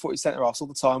two right-footed centre-halves all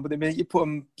the time, but the minute you put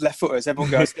them left-footers,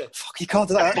 everyone goes, fuck, you can't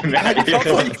do that. You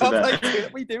can't play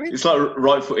that. What are you doing? It's like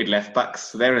right-footed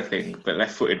left-backs. They're a thing, but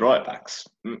left-footed right-backs,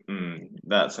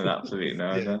 that's an absolute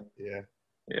no. Yeah.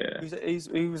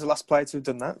 Who was the last player to have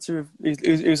done that? Who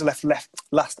was the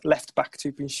left back to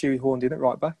have been shoehorned in at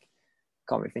right back?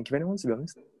 Can't really think of anyone, to be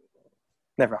honest.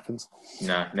 Never happens.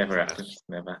 No, never happens.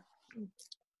 Never.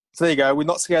 So there you go. We're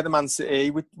not scared of Man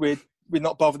City. We're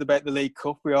not bothered about the League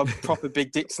Cup. We are proper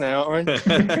big dicks now, aren't we?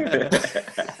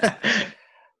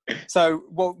 So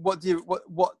what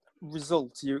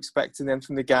result are you expecting then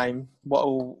from the game? What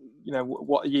are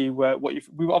you?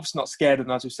 We were obviously not scared of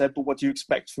them, as we said, but what do you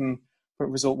expect from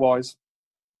result-wise?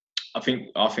 I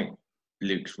think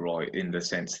Luke's right in the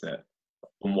sense that,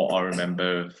 from what I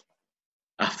remember of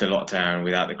after lockdown,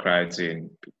 without the crowds in,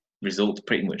 results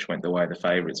pretty much went the way of the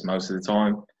favourites most of the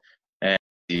time.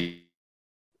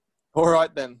 All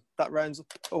right, then. That rounds up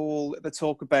all the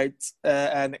talk about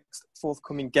our next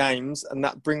forthcoming games, and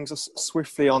that brings us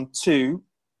swiftly on to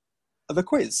the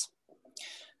quiz.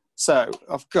 So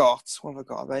what have I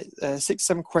got? About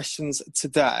 6-7 questions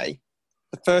today.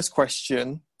 The first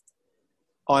question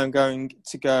I'm going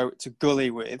to go to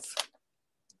Gully with.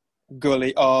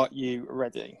 Gully, are you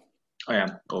ready? I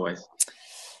am, always.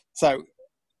 So,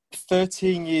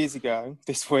 13 years ago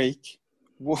this week,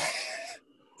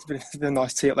 it's been a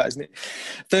nice tee up that, isn't it?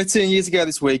 13 years ago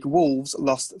this week, Wolves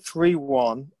lost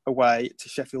 3-1 away to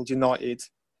Sheffield United.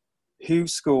 Who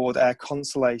scored our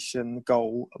consolation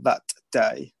goal that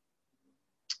day?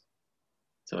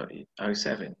 So,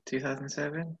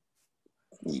 2007?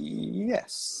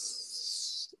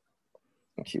 Yes.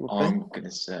 I think it would be. I'm going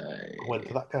to say... I went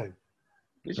to that game.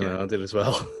 I did as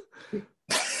well.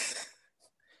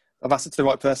 I've asked it to the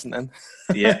right person then.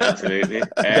 Yeah, absolutely.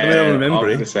 I don't remember I'm it.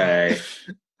 going to say...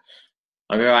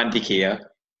 I'll go Andy Keogh.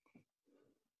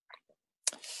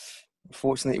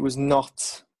 Unfortunately, it was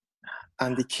not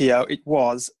Andy Keogh. It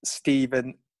was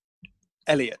Stephen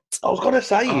Elliott. I was going to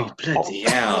say... Oh, bloody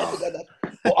hell.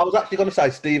 Well, I was actually going to say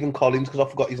Stephen Collins because I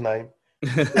forgot his name.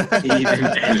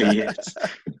 Stephen Elliott.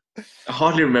 I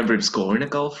hardly remember him scoring a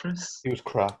goal for us. He was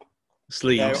crap.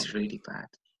 Sleeves. It was really bad.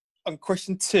 On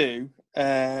question 2,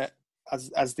 as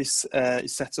this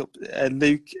is set up,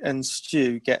 Luke and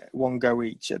Stu get one go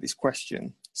each at this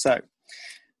question. So,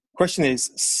 question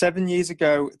is, 7 years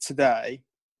ago today,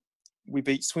 we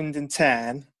beat Swindon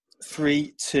Town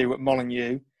 3-2 at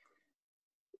Molineux.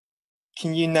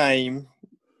 Can you name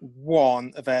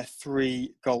one of our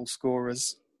 3 goal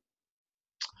scorers?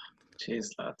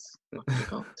 Cheers, lads. I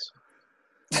forgot.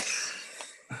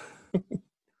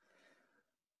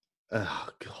 Oh,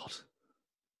 God.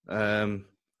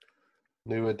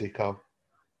 Nua Dicko.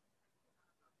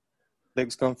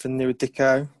 Luke's gone for Nua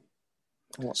Dicko.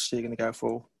 What's she going to go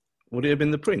for? Would it have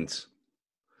been the Prince?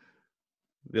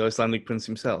 The Icelandic Prince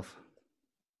himself?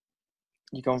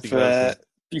 You've gone for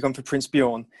Prince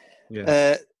Bjorn.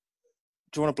 Yeah. Do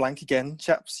you want to blank again,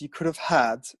 chaps? You could have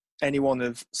had any one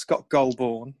of Scott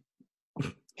Goldborn,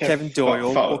 Kevin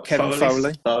Doyle, or Kevin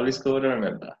Foley. Foley scored, I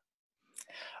remember.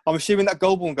 I'm assuming that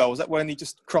Goldborn goal, was that when he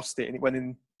just crossed it and it went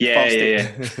in?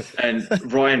 Yeah. And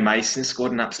Ryan Mason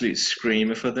scored an absolute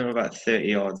screamer for them about 30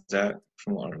 yards out,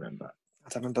 from what I remember. I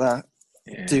don't remember that.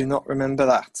 Yeah. Do not remember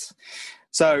that.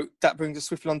 So that brings us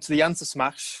swiftly on to the answer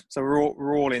smash. So we're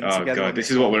all in Oh together. God,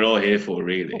 this is what we're all here for,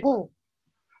 really.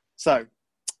 So,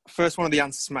 first one of the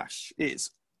answer smash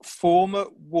is former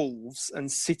Wolves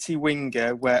and City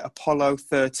winger where Apollo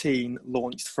 13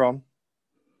 launched from.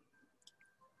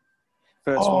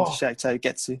 First one to shout out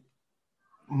gets you.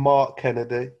 Mark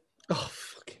Kennedy. Oh,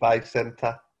 fuck. Bay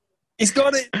Centre. He's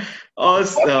got it.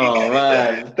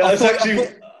 Man, that's actually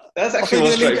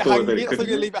more straightforward than it I could thought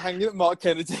be. you'd leave it hanging at Mark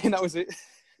Kennedy, and that was it.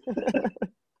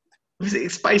 Was it a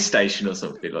space station or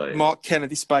something like? Mark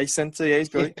Kennedy Space Centre. Yeah, he's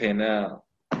got it. Flipping hell.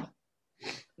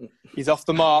 He's off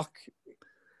the mark.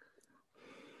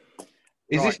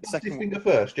 Is Right, this second finger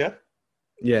first, yeah?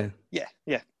 Yeah. Yeah.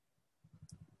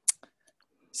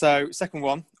 So, second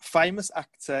one, famous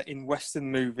actor in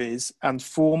Western movies and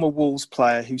former Wolves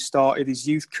player who started his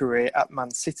youth career at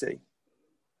Man City.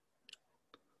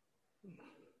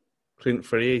 Clint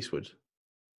Freddie Eastwood.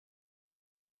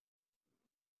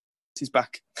 He's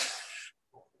back.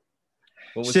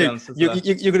 What was the Stu, answer to you're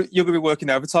that? going to be working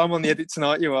overtime on the edit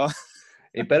tonight, you are.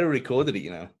 It better recorded it,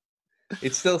 you know.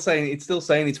 It's still saying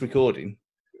it's recording.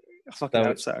 I fucking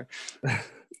hope so.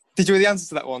 Did you hear the answer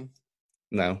to that one?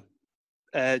 No.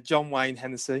 John Wayne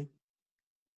Hennessy.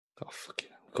 Oh, fuck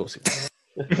yeah. Of course it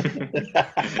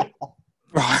was.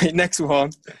 Right, next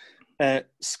one.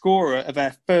 Scorer of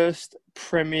our first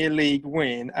Premier League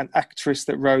win and actress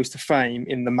that rose to fame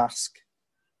in The Mask.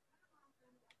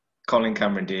 Colin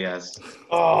Cameron Diaz.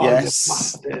 Oh,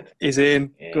 Yes. He's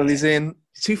in. Yeah. Good, he's in.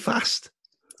 It's too fast.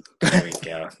 There we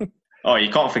go. Oh, you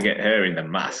can't forget her in The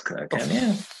Mask, though, can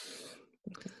you?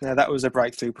 Yeah, that was a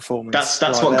breakthrough performance. That's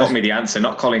right what there. got me the answer,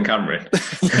 not Colin Cameron.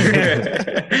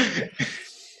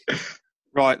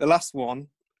 Right, the last one.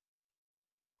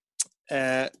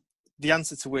 The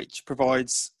answer to which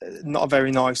provides not a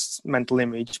very nice mental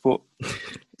image, but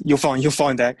you'll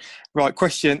find out. Right,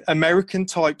 question: American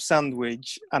type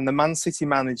sandwich and the Man City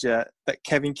manager that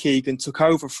Kevin Keegan took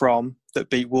over from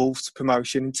that beat Wolves to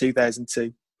promotion in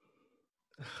 2002.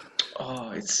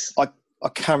 Oh, it's I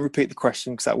can repeat the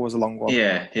question because that was a long one.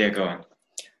 yeah. Go on.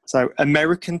 So,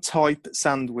 American type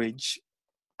sandwich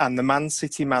and the Man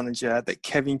City manager that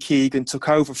Kevin Keegan took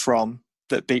over from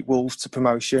that beat Wolves to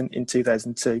promotion in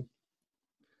 2002.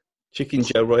 Chicken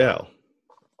Joe Royale.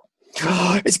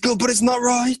 It's good, but it's not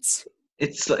right.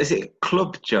 It's is it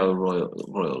Club Joe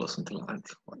Royal or something like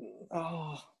that?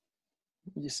 Oh,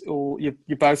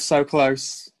 you're both so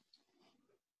close.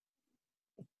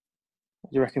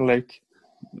 You reckon, Luke?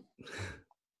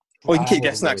 Well, you can keep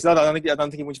guessing that because I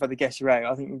don't think once you've had the guess, you're out.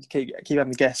 I think you keep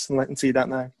having the guess until you don't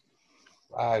know.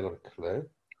 I got a clue.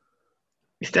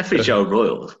 It's definitely Joe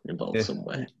Royal involved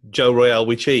somewhere. Joe Royale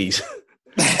with cheese.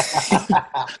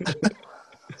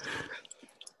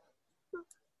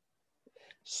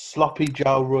 Sloppy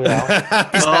Joe Royale.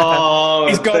 Oh,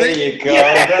 He's got there it. you go.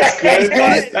 Yeah. That's good. He's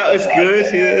got it. That was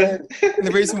good. Yeah. And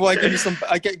the reason why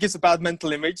it gives a bad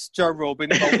mental image. Joe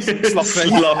Robin involved some sloppy.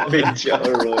 Sloppy Joe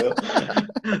Royal.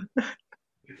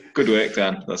 Good work,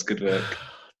 Dan. That's good work.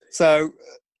 So,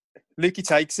 Lukey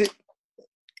takes it.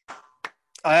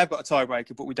 I have got a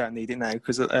tiebreaker, but we don't need it now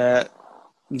because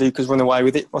Luke has run away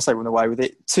with it. I say run away with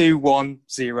it.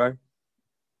 2-1-0.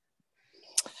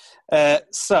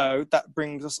 So that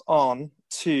brings us on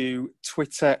to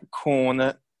Twitter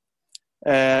Corner.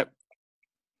 We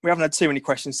haven't had too many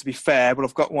questions, to be fair, but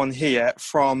I've got one here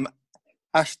from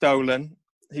Ash Dolan,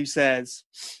 who says,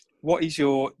 what is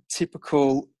your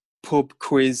typical pub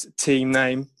quiz team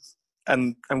name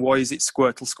and why is it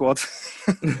Squirtle Squad?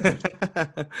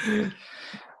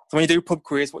 So when you do pub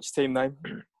quiz, what's your team name?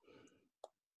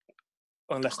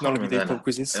 Unless none of you do pub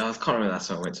quizzes. I can't remember last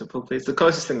time I went to a pub quiz. The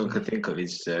closest thing I could think of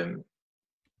is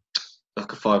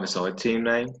like a five-a-side team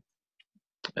name.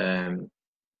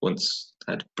 Once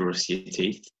had brush your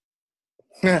teeth.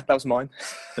 That was mine.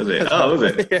 Was it? Oh, was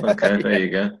it? Yeah, Okay, there you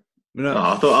go. No, Oh,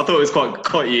 I thought it was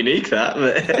quite unique that.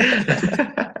 But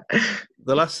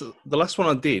the last one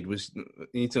I did was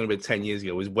you talking about 10 years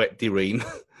ago was Wet Direen.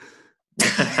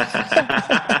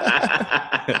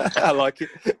 I like it.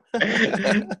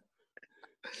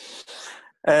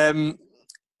 An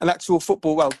actual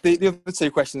football. Well, the other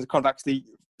two questions are kind of actually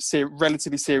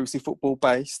relatively seriously football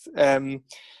based.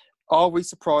 Are we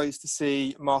surprised to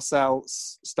see Marcel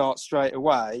start straight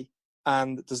away?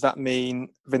 And does that mean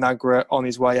Vinagre on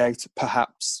his way out,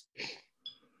 perhaps?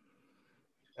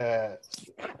 I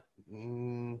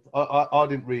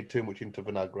didn't read too much into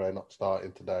Vinagre not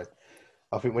starting today.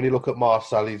 I think when you look at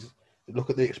Marcel, look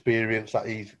at the experience that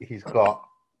he's got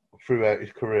throughout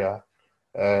his career,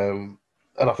 and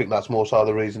I think that's more so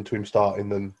the reason to him starting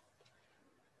than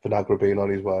Vinagre being on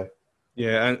his way.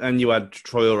 Yeah, and you had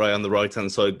Traore on the right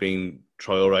hand side being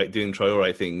doing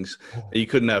Traore things. You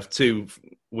couldn't have two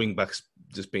wing backs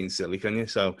just being silly, can you?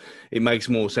 So it makes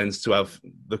more sense to have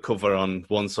the cover on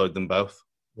one side than both.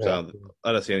 Yeah. So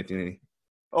I don't see anything.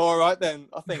 All right, then.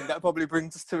 I think that probably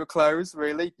brings us to a close,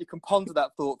 really. You can ponder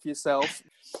that thought for yourself.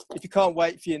 If you can't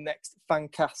wait for your next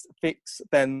Fancast fix,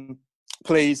 then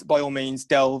please, by all means,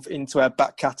 delve into our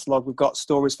back catalogue. We've got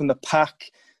stories from the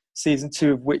pack, season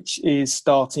 2 of which is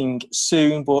starting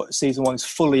soon, but season 1 is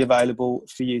fully available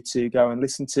for you to go and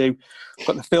listen to. We've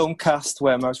got the film cast,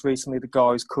 where most recently the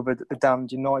guys covered The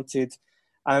Damned United.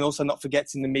 And also not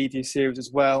forgetting the media series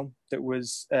as well, that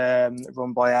was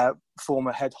run by our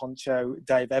former head honcho,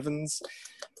 Dave Evans.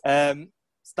 So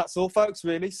that's all, folks,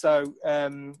 really. So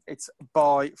it's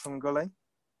bye from Gully.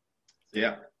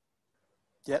 Yeah.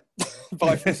 Yep.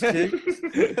 Bye from Stu.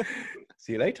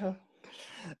 See you later.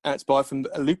 And it's bye from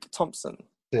Luke Thompson.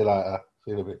 See you later.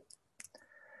 See you in a bit.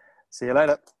 See you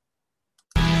later.